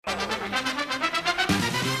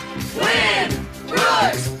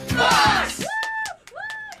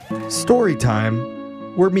story time.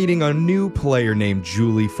 We're meeting a new player named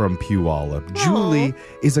Julie from Puyallup. Julie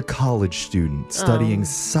is a college student studying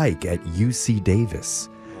psych at UC Davis.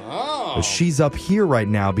 But she's up here right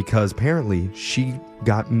now because apparently she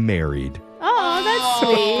got married. Oh,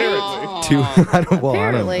 that's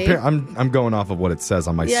sweet. I'm going off of what it says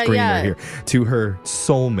on my screen right here. To her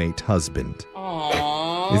soulmate husband.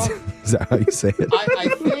 Is that how you say it? I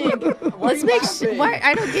think. Let's make sure.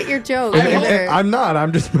 I don't get your joke. I'm not.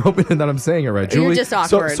 I'm just hoping that I'm saying it right. Julie, you're just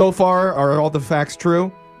awkward. So far, are all the facts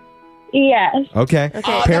true? Yes. Okay.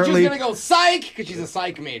 Apparently, she's going to go psych because she's a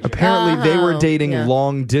psych major. Apparently, they were dating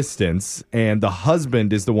long distance, and the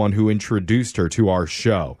husband is the one who introduced her to our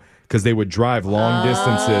show because they would drive long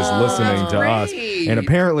distances listening to us. And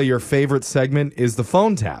apparently, your favorite segment is the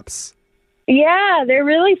phone taps. Yeah, they're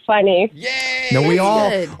really funny. Yay! Now, we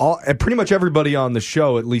all, pretty much everybody on the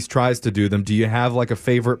show at least tries to do them. Do you have like a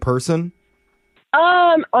favorite person?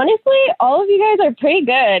 Honestly, all of you guys are pretty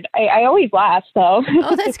good. I always laugh, so.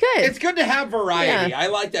 Oh, that's good. It's good to have variety. I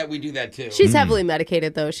like that we do that too. She's heavily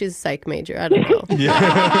medicated, though. She's a psych major. I don't know.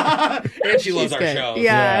 And she loves our show.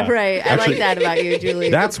 Yeah, right. I like that about you, Julie.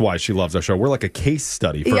 That's why she loves our show. We're like a case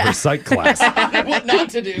study for her psych class. What not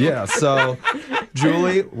to do. Yeah, so,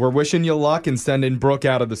 Julie, we're wishing you luck and sending Brooke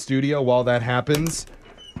out of the studio while that happens.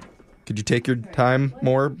 Could you take your time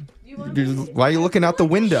more? Why are you looking out the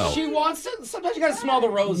window? She wants to. Sometimes you got to smell the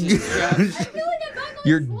roses.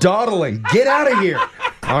 You're dawdling. Get out of here.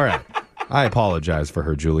 All right. I apologize for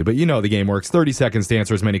her, Julie, but you know the game works. 30 seconds to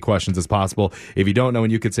answer as many questions as possible. If you don't know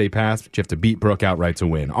and you could say pass, but you have to beat Brooke outright to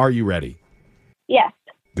win. Are you ready? Yes.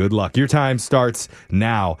 Good luck. Your time starts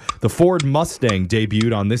now. The Ford Mustang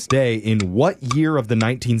debuted on this day in what year of the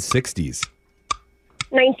 1960s?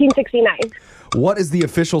 1969. What is the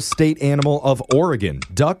official state animal of Oregon?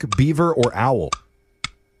 Duck, beaver, or owl?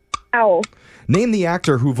 Owl. Name the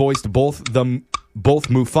actor who voiced both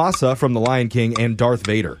Mufasa from The Lion King and Darth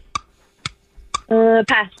Vader.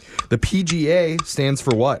 Pass. The PGA stands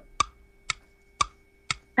for what?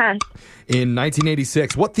 Pass. In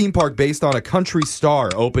 1986, what theme park based on a country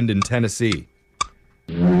star opened in Tennessee?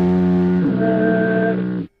 I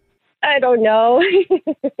don't know.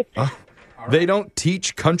 They don't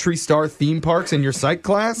teach country star theme parks in your psych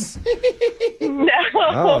class? No.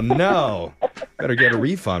 Oh, no. Better get a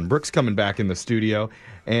refund. Brooke's coming back in the studio.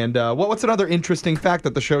 And what's another interesting fact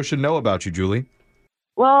that the show should know about you, Julie?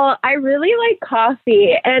 Well, I really like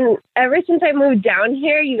coffee, and ever since I moved down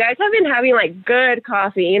here, you guys have been having, like, good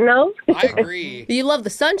coffee, you know? I agree. You love the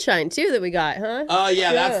sunshine, too, that we got, huh?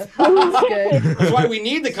 That's good. That's why we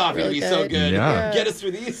need the coffee to be so good. Yeah. Get us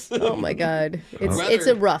through these. Oh, my God. It's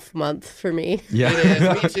a rough month for me. Yeah. It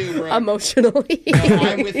is. Me too, bro. Emotionally.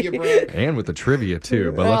 I'm with you, bro. And with the trivia,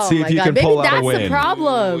 too. But let's see if you can pull out a win. Maybe that's the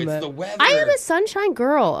problem. Ooh, it's the weather. I am a sunshine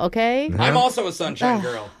girl, okay? I'm also a sunshine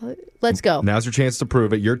girl. Let's go. Now's your chance to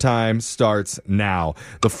prove it. Your time starts now.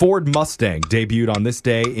 The Ford Mustang debuted on this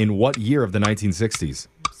day in what year of the 1960s?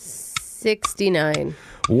 69.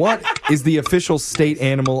 What is the official state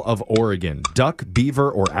animal of Oregon? Duck,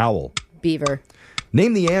 beaver, or owl? Beaver.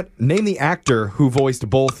 Name the actor who voiced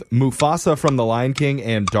both Mufasa from The Lion King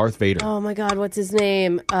and Darth Vader. Oh, my God. What's his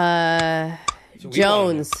name?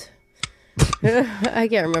 Jones. I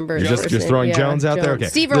can't remember. You're just throwing Jones out there? Okay.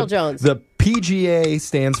 Steve Earle Jones. The PGA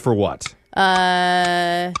stands for what?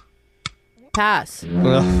 Pass.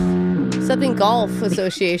 Something Golf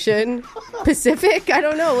Association. Pacific? I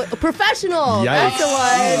don't know. Professional. Yikes. That's the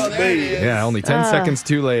one. Yeah, only 10 seconds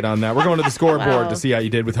too late on that. We're going to the scoreboard to see how you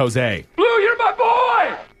did with Jose. Blue, you're my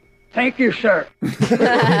boy! Thank you, sir.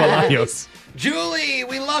 Bolaños. Julie,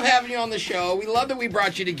 we love having you on the show. We love that we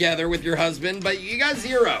brought you together with your husband, but you got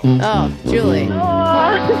 0. Oh, Julie. It's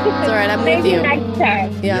all right. I'm with you. Next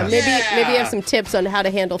time. Yeah, maybe you have some tips on how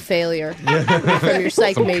to handle failure from your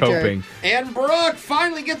psych Some major. coping. And Brooke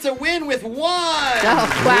finally gets a win with 1.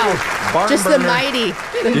 Oh, wow. Barn Just burner. the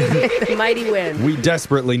mighty win. We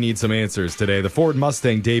desperately need some answers today. The Ford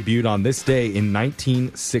Mustang debuted on this day in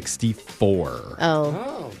 1964.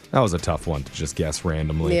 Oh. That was a tough one to just guess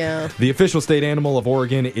randomly. Yeah. The official state animal of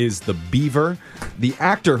Oregon is the beaver. The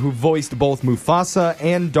actor who voiced both Mufasa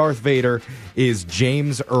and Darth Vader is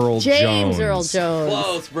James Earl Jones. James Earl Jones.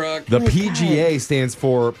 Close, Brooke. The PGA stands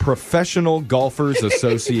for Professional Golfers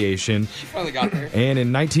Association. She finally got there. And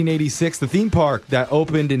in 1986, the theme park that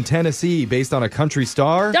opened in Tennessee based on a country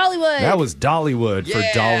star. Dollywood. That was Dollywood for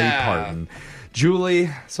Yeah. Dolly Parton. Julie,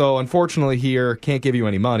 so unfortunately here, can't give you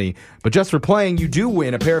any money, but just for playing, you do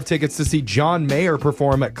win a pair of tickets to see John Mayer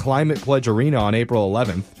perform at Climate Pledge Arena on April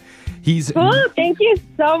 11th. He's Cool. Thank you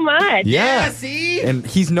so much. yeah. See? And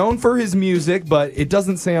he's known for his music, but it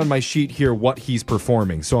doesn't say on my sheet here what he's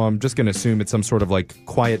performing. So I'm just going to assume it's some sort of like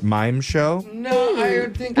quiet mime show. No, I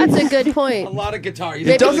think That's a it's good point. a lot of guitar. He's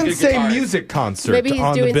It a really doesn't good say guitarist. music concert Maybe he's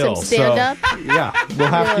on doing the bill. some stand-up. So, yeah, you'll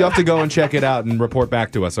have to go and check it out and report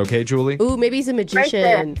back to us, okay, Julie? Ooh, maybe he's a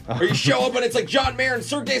magician. Or you show up and it's like John Mayer and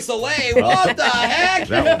Cirque du Soleil. What the heck?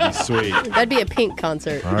 That would be sweet. That'd be a Pink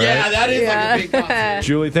concert. All right. Yeah, that is like a big concert.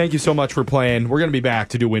 Julie, thank you so much for playing. We're going to be back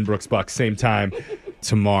to do Winbrooks Bucks same time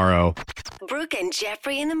tomorrow. Brooke and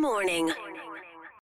Jeffrey in the morning.